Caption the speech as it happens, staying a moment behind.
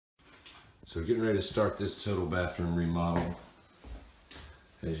So we're getting ready to start this total bathroom remodel.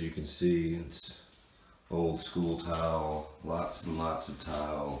 As you can see, it's old school tile, lots and lots of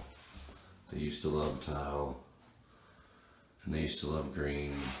tile. They used to love tile, and they used to love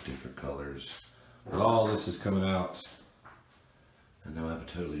green, different colors. But all this is coming out, and now I have a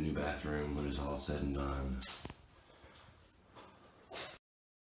totally new bathroom when it's all said and done.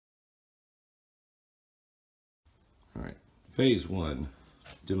 Alright, phase one,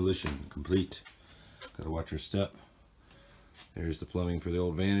 demolition complete. Gotta watch your step. There's the plumbing for the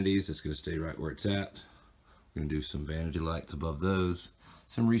old vanities. It's going to stay right where it's at. We're going to do some vanity lights above those.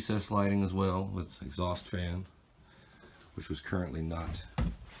 Some recessed lighting as well with exhaust fan, which was currently not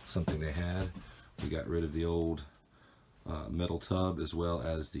something they had. We got rid of the old metal tub as well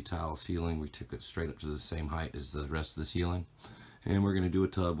as the tile ceiling. We took it straight up to the same height as the rest of the ceiling. And we're going to do a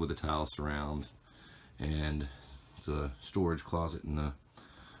tub with a tile surround. And the storage closet in the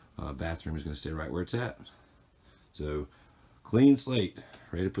bathroom is going to stay right where it's at. So clean slate,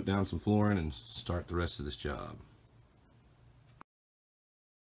 ready to put down some flooring and start the rest of this job.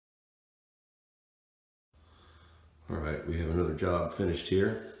 Alright, we have another job finished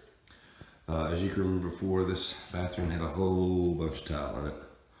here. As you can remember before, this bathroom had a whole bunch of tile in it.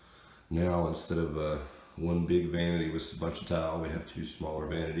 Now instead of one big vanity with a bunch of tile, we have two smaller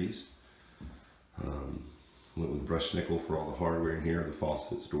vanities. Went with brushed nickel for all the hardware in here, the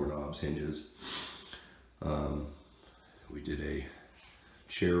faucets, doorknobs, hinges. We did a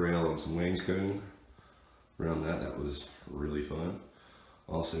chair rail and some wainscoting around that. That was really fun.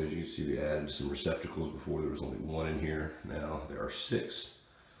 Also, as you can see, we added some receptacles. Before there was only one in here. Now there are 6.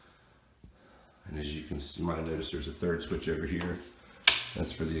 And as you might have noticed, there's a third switch over here.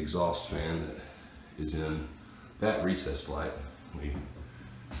 That's for the exhaust fan that is in that recessed light. We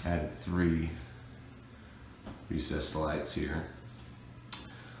added 3 recessed lights here.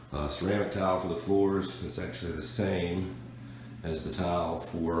 Ceramic tile for the floors. It's actually the same as the tile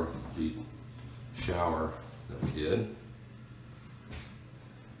for the shower that we did.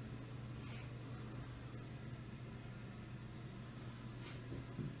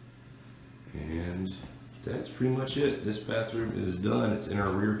 And that's pretty much it. This bathroom is done. It's in our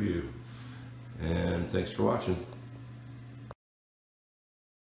rear view. And thanks for watching.